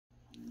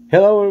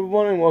Hello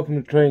everyone and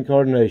welcome to Trading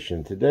Card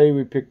Nation. Today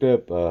we picked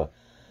up a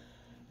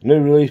new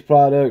release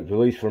product,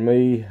 released for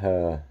me,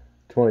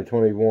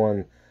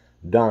 2021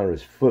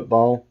 Donruss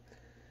football.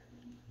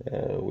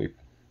 We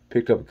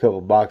picked up a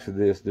couple boxes of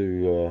this to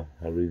do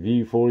a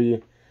review for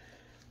you.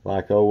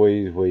 Like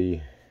always,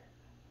 we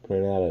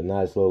print out a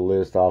nice little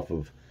list off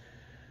of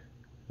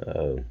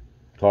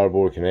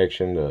Cardboard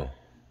Connection to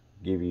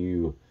give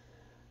you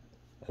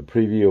a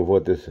preview of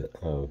what this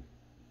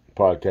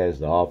product has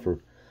to offer.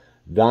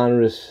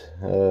 Donruss,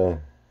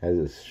 as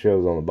it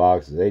shows on the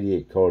box, is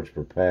 88 cards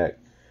per pack.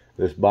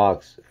 This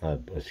box,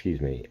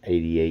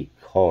 88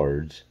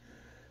 cards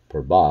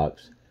per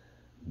box.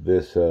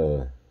 This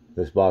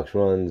box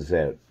runs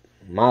at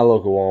my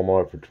local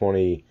Walmart for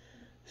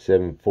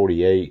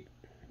 $27.48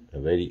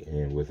 of 80,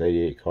 and with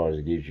 88 cards,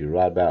 it gives you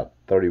right about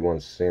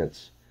 31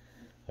 cents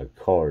a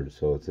card.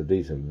 So it's a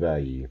decent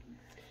value.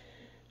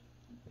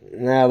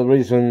 Now, the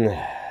reason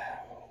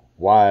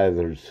why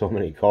there's so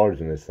many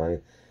cards in this thing.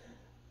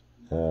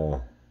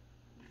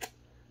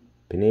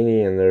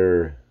 Panini and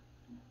their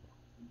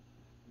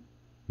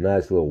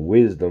nice little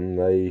wisdom,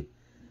 they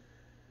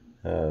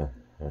are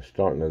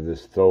starting to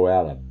just throw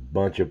out a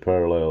bunch of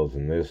parallels,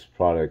 and this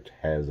product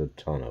has a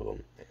ton of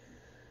them.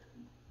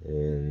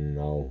 And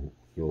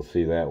you'll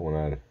see that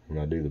when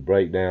I do the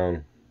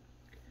breakdown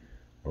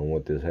on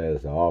what this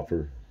has to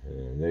offer,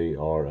 and they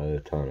are a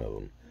ton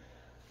of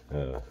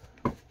them.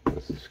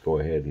 Let's just go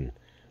ahead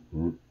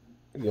and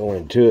go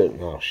into it,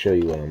 and I'll show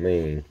you what I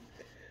mean.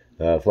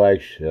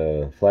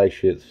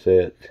 Flagship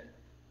set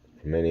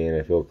for many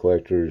NFL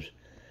collectors.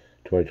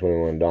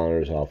 2021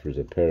 Donruss offers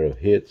a pair of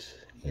hits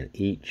in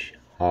each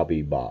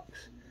hobby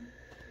box.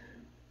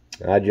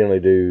 I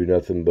generally do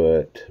nothing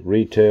but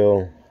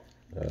retail.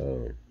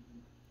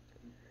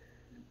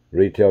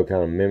 Retail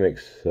kind of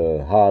mimics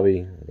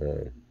hobby,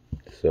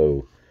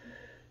 so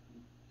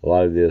a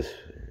lot of this,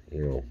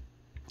 you'll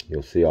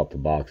see off the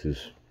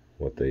boxes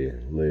what they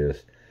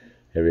list.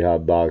 Every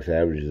hobby box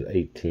averages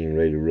 18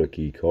 rated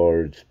rookie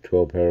cards,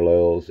 12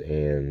 parallels,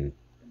 and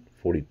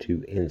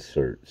 42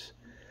 inserts.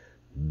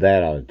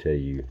 That ought to tell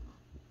you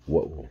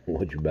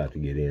what you're about to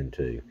get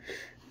into.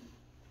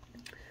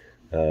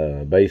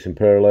 Base and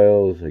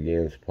parallels,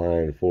 again,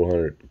 supplying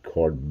 400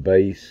 card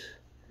base.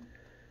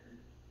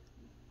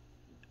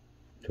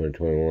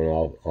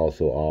 2021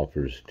 also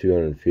offers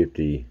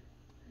 250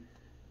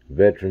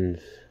 veterans.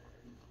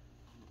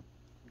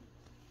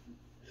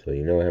 So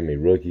you know how many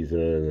rookies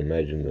there are, and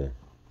imagine the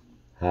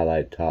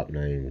highlight top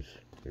names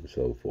and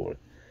so forth.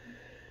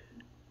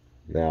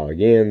 Now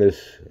again,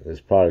 this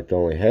product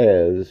only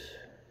has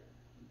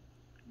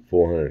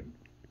 400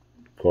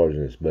 cards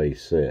in its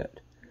base set.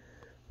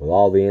 With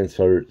all the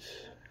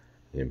inserts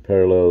and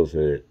parallels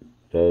that it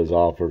does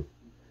offer,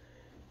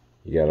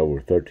 you got over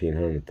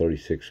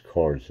 1,336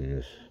 cards in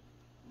this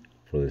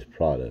for this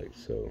product.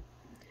 So,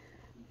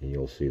 and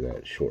you'll see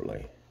that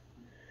shortly.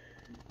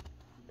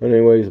 But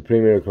anyways, the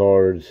premier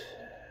cards,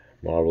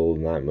 Marvel,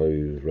 Night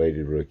Moves,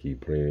 Rated Rookie,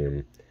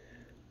 Premium,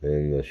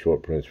 then the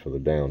short prints for the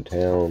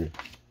Downtown,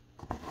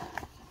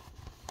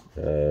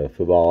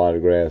 football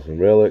autographs and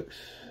relics,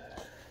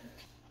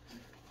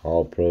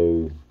 All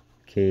Pro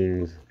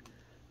Kings,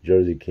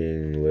 Jersey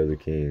King, Leather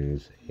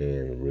Kings,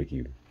 and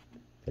Rookie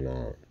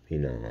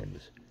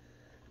Phenoms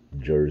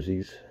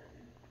jerseys.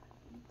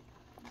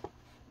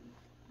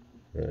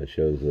 It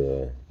shows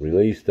the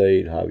release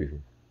date, hobby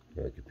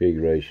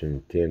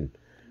configuration, 10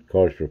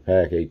 cards per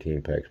pack,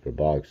 18 packs per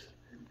box,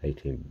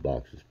 18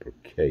 boxes per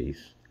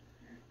case.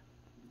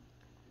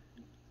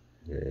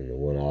 And the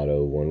one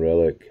auto, one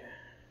relic.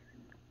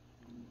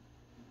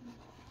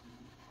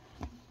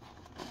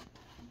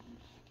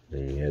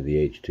 Then you have the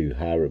H2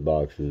 hybrid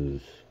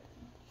boxes.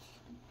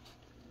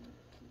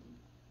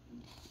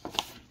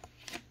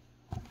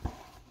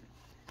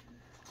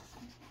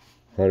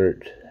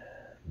 $100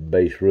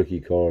 base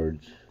rookie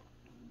cards.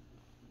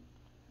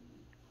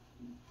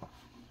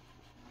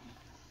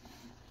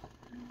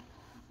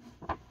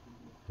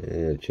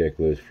 And a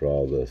checklist for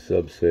all the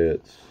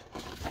subsets.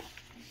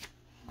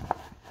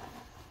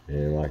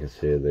 And like I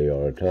said, there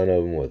are a ton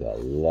of them with a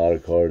lot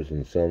of cards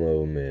in some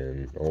of them,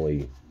 and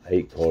only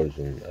 8 cards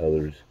in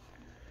others.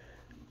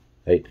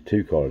 8 to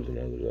 2 cards in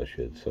others, I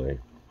should say.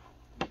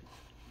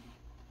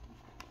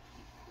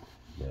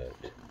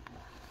 But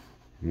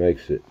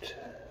makes it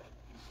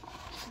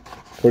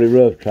pretty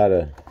rough.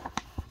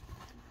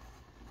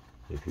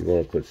 If you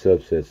want to put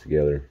subsets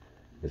together,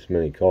 this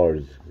many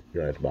cards,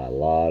 you're going to have to buy a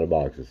lot of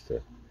boxes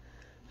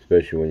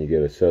especially when you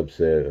get a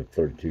subset of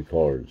 32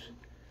 cards,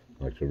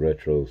 like the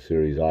Retro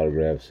Series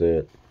autograph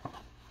set.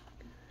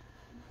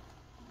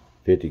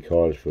 50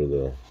 cards for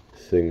the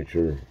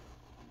signature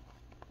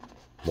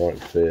mark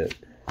set.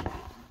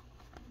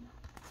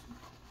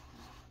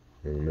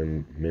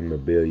 And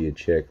memorabilia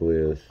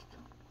checklist.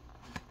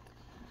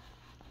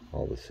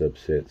 All the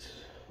subsets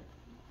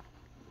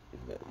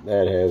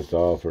that has to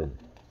offer.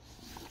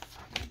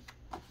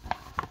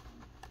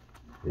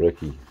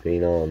 Rookie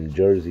Phenom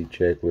jersey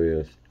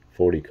checklist.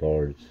 40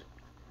 cards.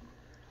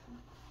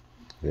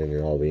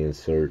 Then all the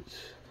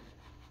inserts.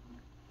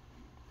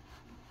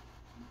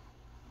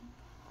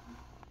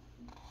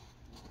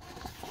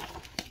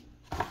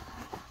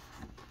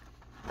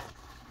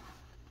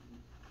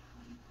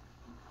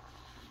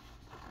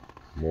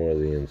 More of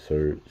the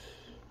inserts.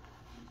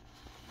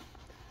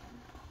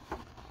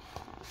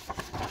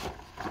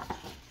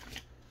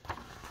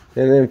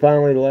 And then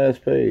finally the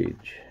last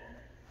page.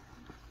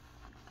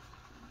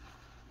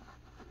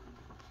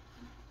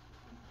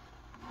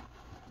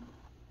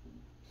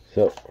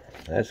 So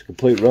that's a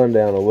complete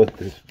rundown of what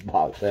this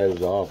box has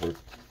to offer.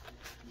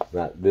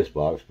 Not this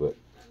box, but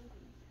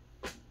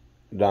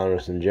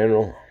Donruss in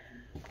general.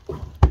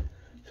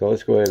 So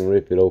let's go ahead and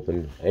rip it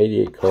open.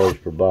 88 cards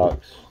per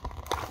box.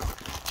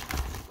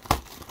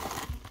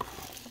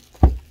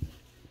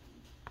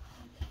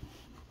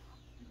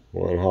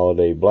 One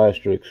Holiday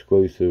Blaster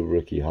exclusive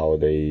rookie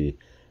holiday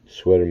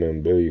sweater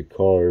memorabilia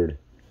card.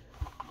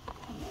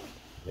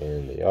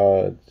 And the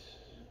odds.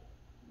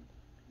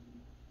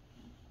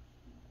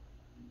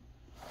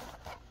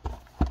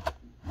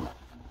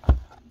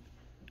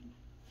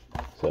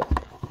 So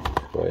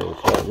let's go ahead and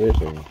start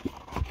ripping.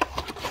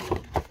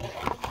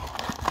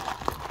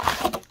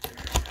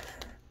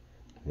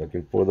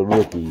 Looking for the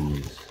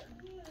rookies.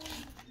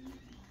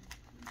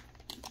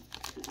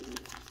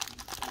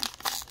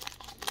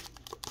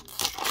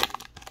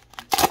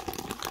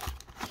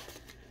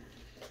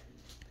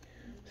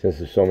 Since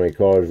there's so many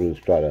cards, we'll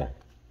just try to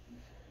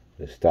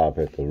just stop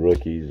at the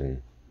rookies. And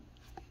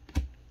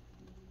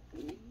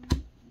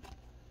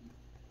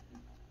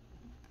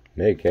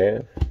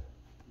Metcalf,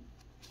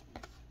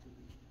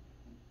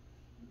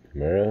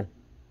 Kamara,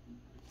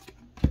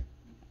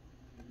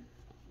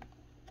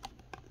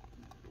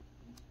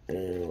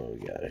 and what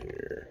we got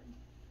here?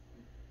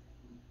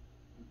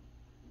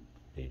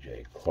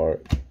 DJ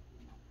Clark,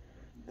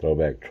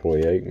 throwback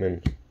Troy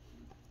Aikman,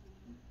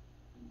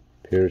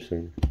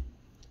 Pearson,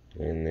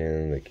 and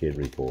then the Kid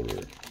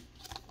Reporter.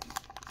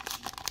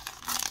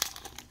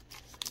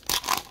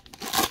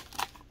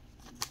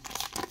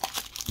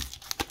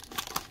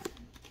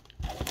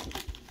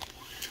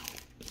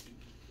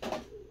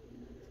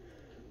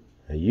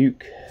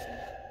 Ayuk,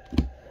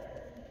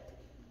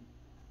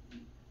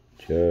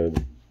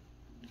 Chubb,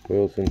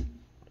 Wilson,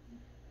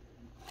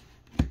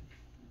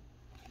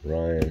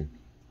 Ryan,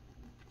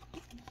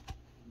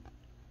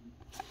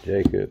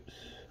 Jacobs,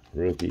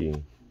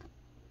 rookie,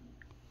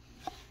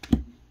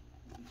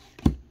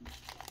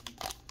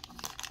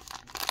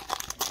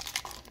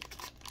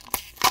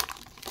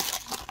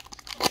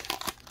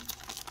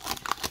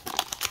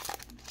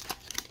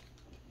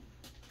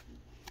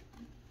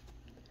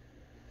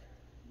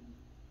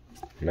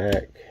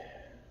 Mack,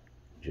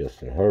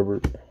 Justin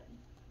Herbert,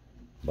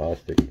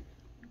 Bostic,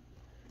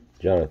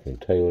 Jonathan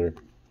Taylor,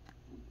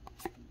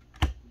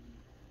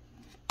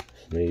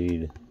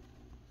 Snead,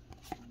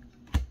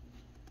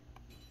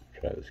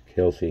 Travis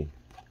Kelce,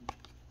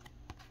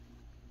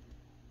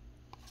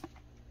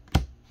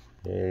 and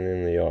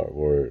then the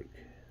artwork.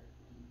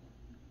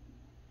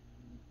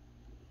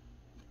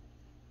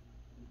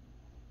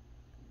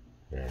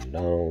 Aaron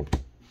Donald,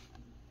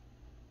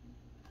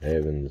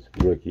 Evans,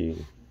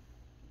 rookie,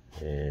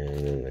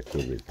 and then the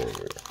Kid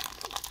Reporter.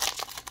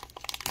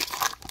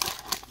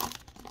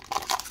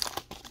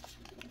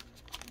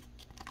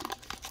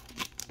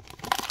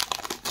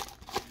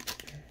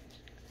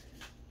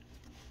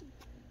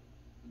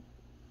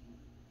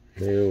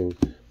 Mills,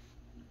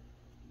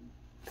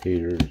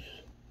 Peters,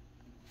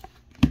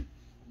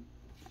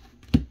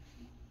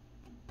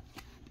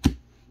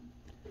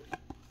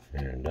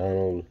 Aaron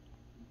Donald,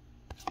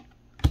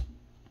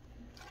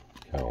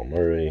 Kyle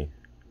Murray,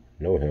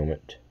 no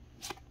helmet,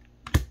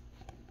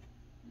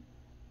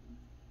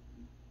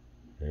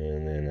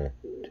 and then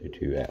a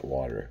Tutu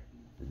Atwater,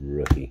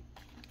 rookie.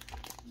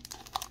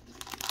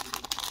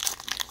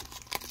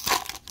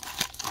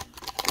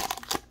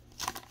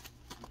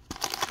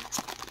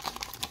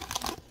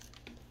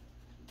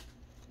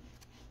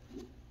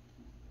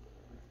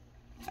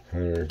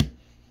 Hunter,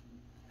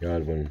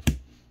 Godwin,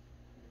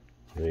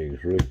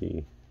 Riggs,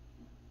 rookie,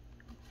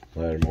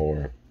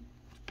 Lattimore,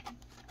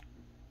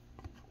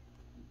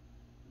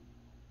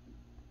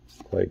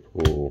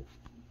 Claypool,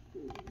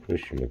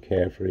 Christian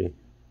McCaffrey,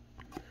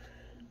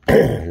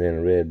 and then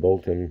a red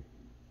Bolton,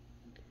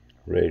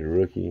 Raider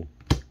rookie,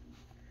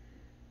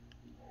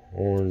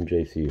 Horn,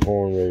 J.C.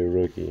 Horn, Raider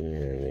rookie,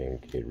 and then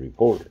Kid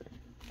Reporter.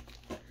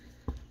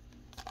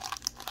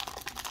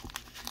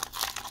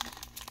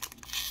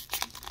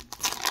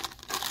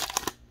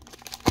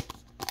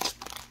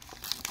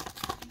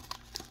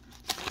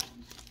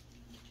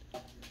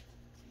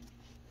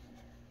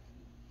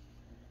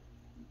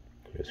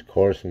 Chris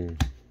Carson,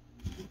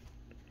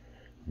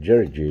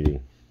 Jerry Judy,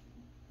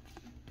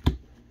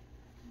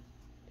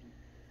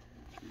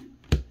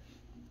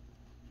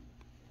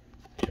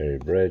 Terry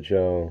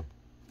Bradshaw,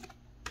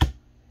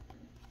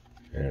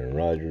 Aaron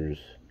Rodgers,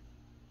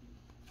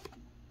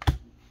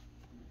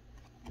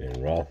 Ben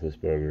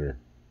Roethlisberger,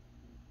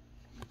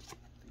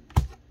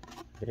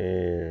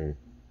 and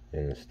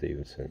a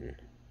Stevenson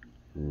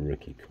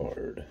rookie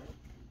card.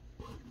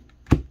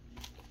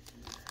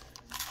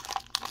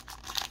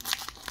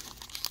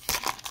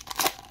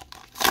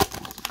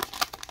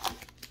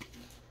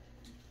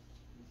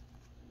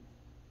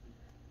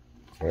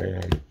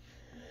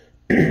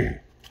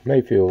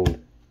 Mayfield,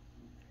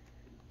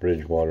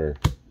 Bridgewater,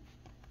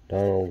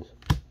 Donalds,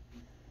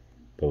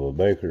 Bubba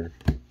Baker,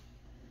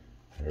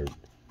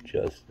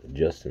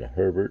 Justin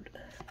Herbert,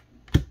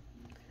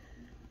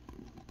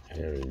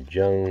 Aaron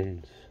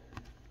Jones,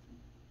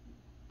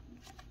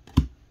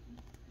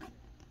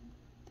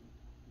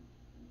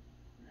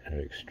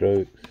 Eric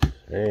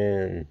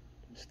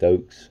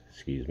Stokes,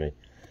 excuse me,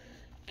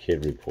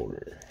 Kid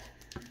Reporter.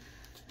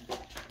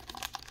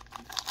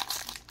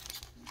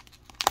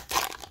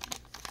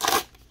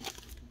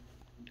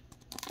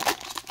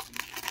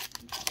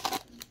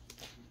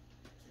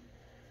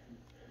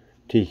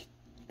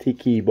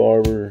 Tiki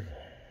Barber,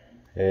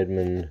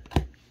 Edmund,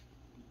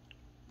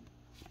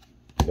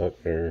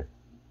 Buckner,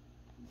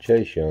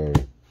 Chase Young,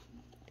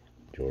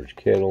 George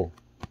Kittle,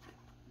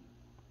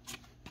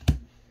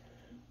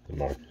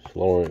 Marcus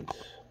Lawrence,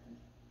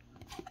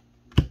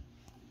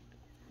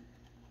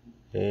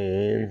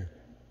 and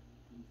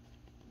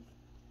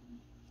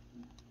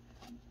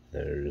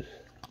there's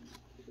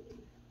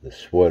the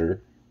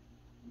sweater,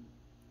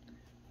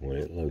 what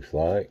it looks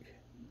like.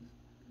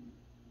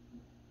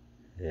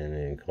 And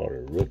then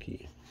Carter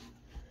rookie.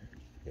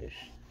 Let's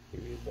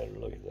give you a better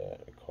look at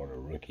that. A Carter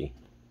rookie.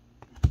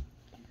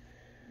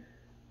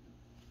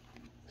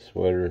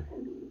 Sweater.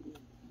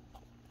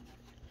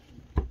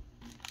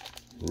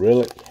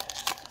 Relic.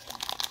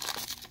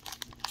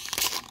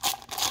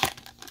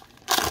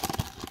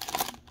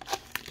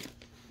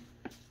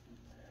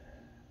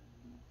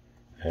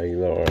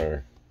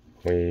 Aguilar.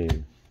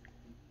 Queen.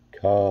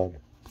 Cobb.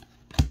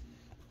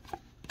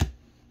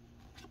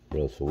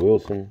 Russell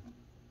Wilson.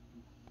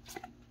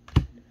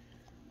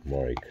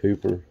 Amari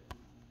Cooper,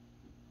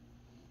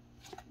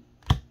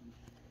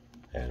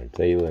 Adam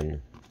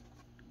Thielen,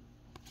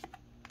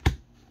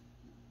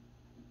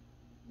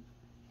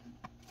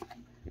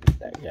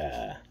 that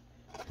guy,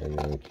 and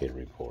then Kid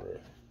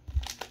Reporter.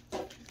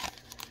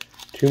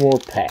 2 more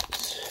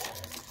packs.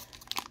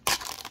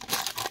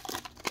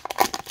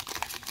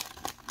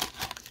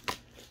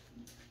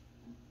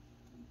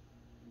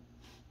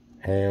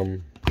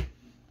 Ham,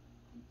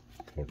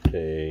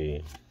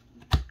 Forte,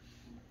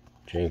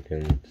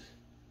 Jenkins,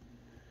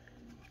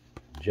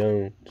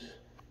 Jones,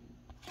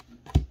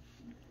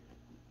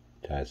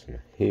 Tyson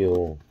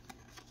Hill,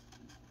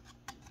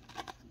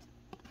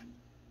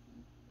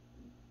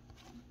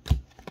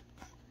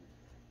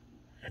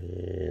 and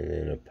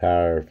then a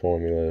power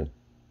formula,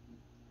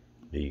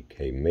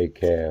 DK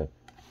Metcalf.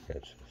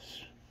 That's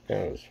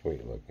kind of a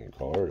sweet looking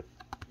card.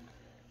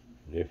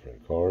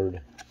 Different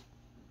card.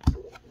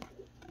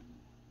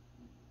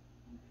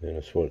 Then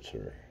a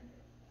Switzer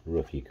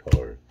rookie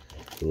card.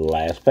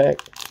 Last pack.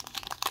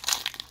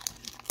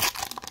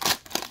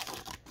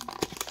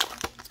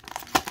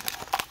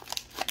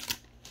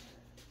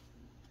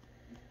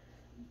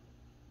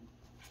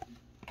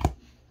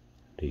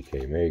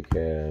 DK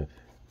Metcalf,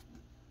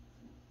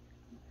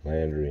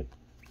 Landry,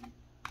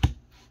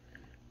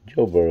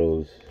 Joe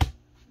Burrows,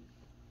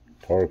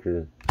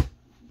 Parker,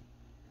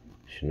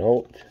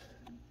 Chenault,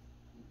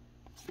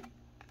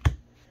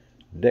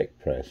 Dak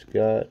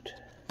Prescott,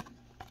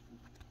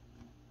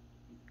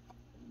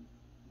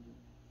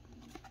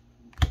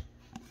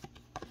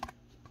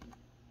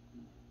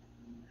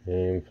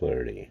 and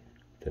Flaherty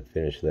to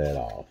finish that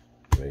off.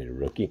 Made a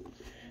rookie.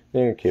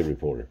 Then Kid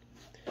Reporter.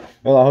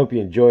 Well, I hope you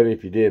enjoyed it.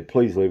 If you did,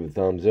 please leave a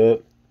thumbs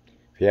up.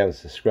 If you haven't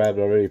subscribed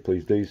already,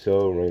 please do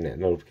so. Ring that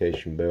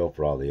notification bell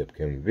for all the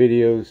upcoming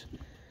videos.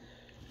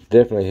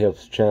 Definitely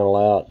helps the channel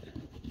out.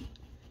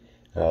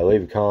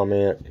 Leave a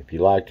comment if you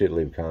liked it.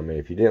 Leave a comment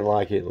if you didn't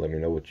like it. Let me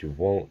know what you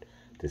want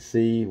to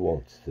see,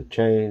 wants to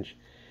change,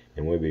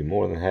 and we'll be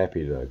more than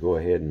happy to go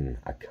ahead and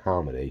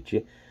accommodate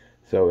you.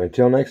 So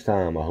until next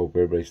time, I hope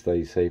everybody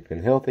stays safe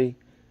and healthy,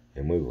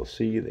 and we will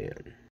see you then.